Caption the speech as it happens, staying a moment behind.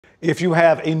If you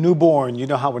have a newborn, you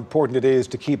know how important it is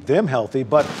to keep them healthy,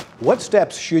 but what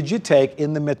steps should you take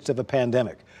in the midst of a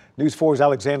pandemic? News 4's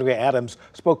Alexandria Adams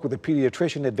spoke with a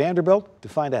pediatrician at Vanderbilt to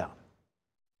find out.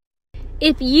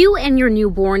 If you and your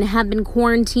newborn have been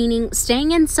quarantining,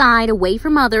 staying inside away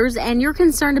from others, and you're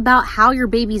concerned about how your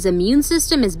baby's immune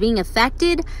system is being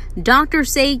affected,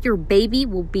 doctors say your baby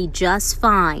will be just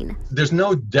fine. There's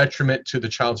no detriment to the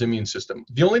child's immune system.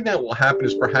 The only thing that will happen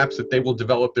is perhaps that they will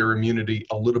develop their immunity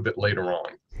a little bit later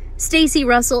on. Stacy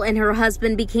Russell and her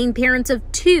husband became parents of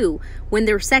 2 when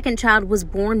their second child was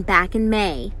born back in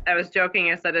May. I was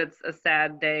joking. I said it's a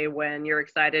sad day when you're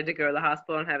excited to go to the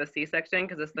hospital and have a C-section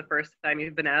because it's the first time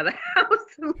you've been out of the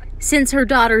house. Since her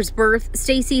daughter's birth,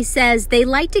 Stacy says they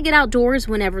like to get outdoors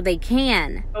whenever they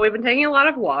can. We've been taking a lot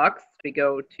of walks. We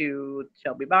go to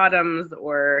Shelby Bottoms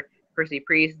or Percy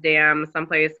Priest Dam,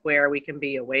 someplace where we can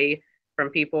be away from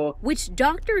people. Which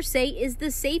doctors say is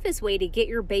the safest way to get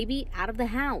your baby out of the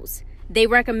house. They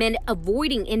recommend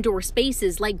avoiding indoor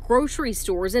spaces like grocery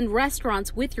stores and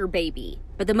restaurants with your baby.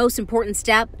 But the most important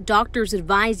step doctors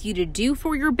advise you to do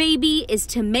for your baby is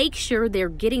to make sure they're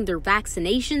getting their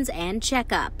vaccinations and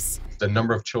checkups. The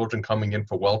number of children coming in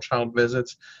for well child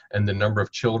visits and the number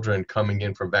of children coming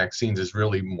in for vaccines is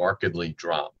really markedly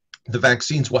dropped. The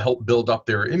vaccines will help build up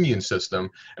their immune system.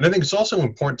 And I think it's also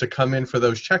important to come in for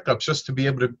those checkups just to be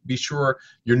able to be sure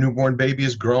your newborn baby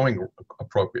is growing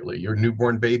appropriately, your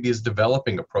newborn baby is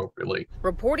developing appropriately.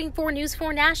 Reporting for News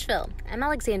 4 Nashville, I'm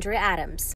Alexandria Adams.